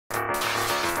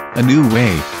A new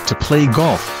way to play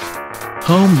golf.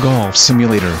 Home golf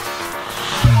simulator.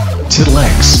 Tittle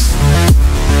X.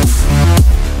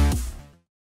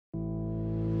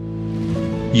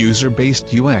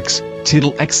 User-based UX,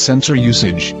 Tittle X sensor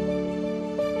usage.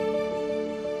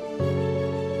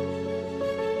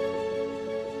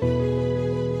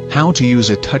 How to use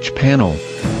a touch panel.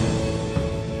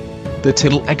 The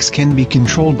Tittle X can be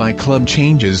controlled by club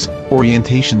changes,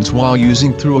 orientations while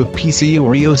using through a PC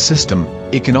or EOS system.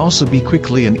 It can also be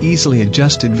quickly and easily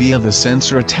adjusted via the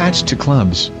sensor attached to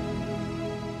clubs.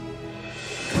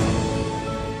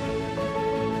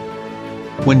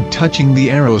 When touching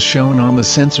the arrows shown on the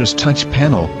sensor's touch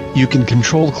panel, you can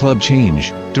control club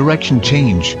change, direction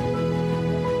change.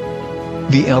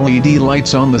 The LED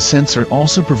lights on the sensor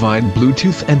also provide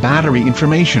Bluetooth and battery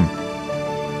information.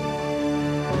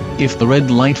 If the red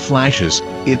light flashes,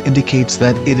 it indicates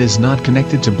that it is not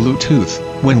connected to Bluetooth.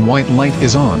 When white light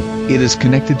is on, it is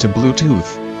connected to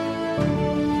Bluetooth.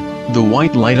 The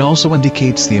white light also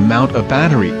indicates the amount of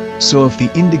battery, so if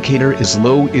the indicator is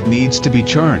low it needs to be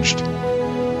charged.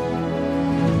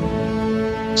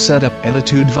 Setup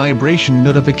attitude vibration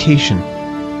notification.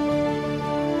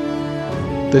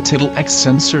 The Tittle X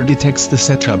sensor detects the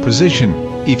setup position.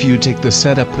 If you take the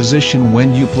setup position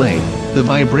when you play, the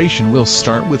vibration will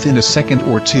start within a second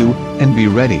or two, and be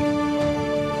ready.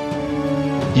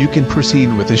 You can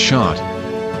proceed with a shot.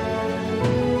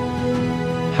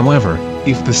 However,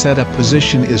 if the setup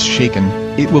position is shaken,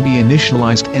 it will be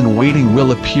initialized and waiting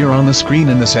will appear on the screen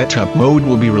and the setup mode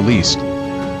will be released.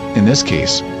 In this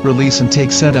case, release and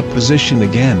take setup position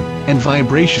again, and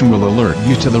vibration will alert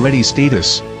you to the ready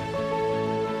status.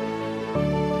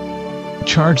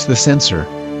 Charge the sensor.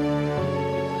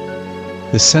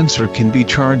 The sensor can be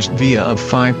charged via a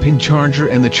 5-pin charger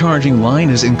and the charging line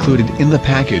is included in the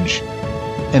package.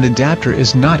 An adapter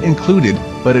is not included,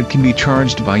 but it can be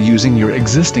charged by using your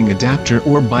existing adapter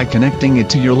or by connecting it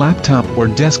to your laptop or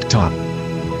desktop.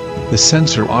 The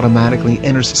sensor automatically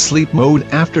enters sleep mode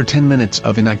after 10 minutes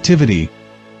of inactivity.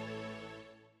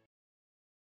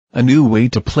 A new way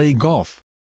to play golf.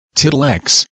 Tittle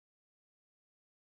X.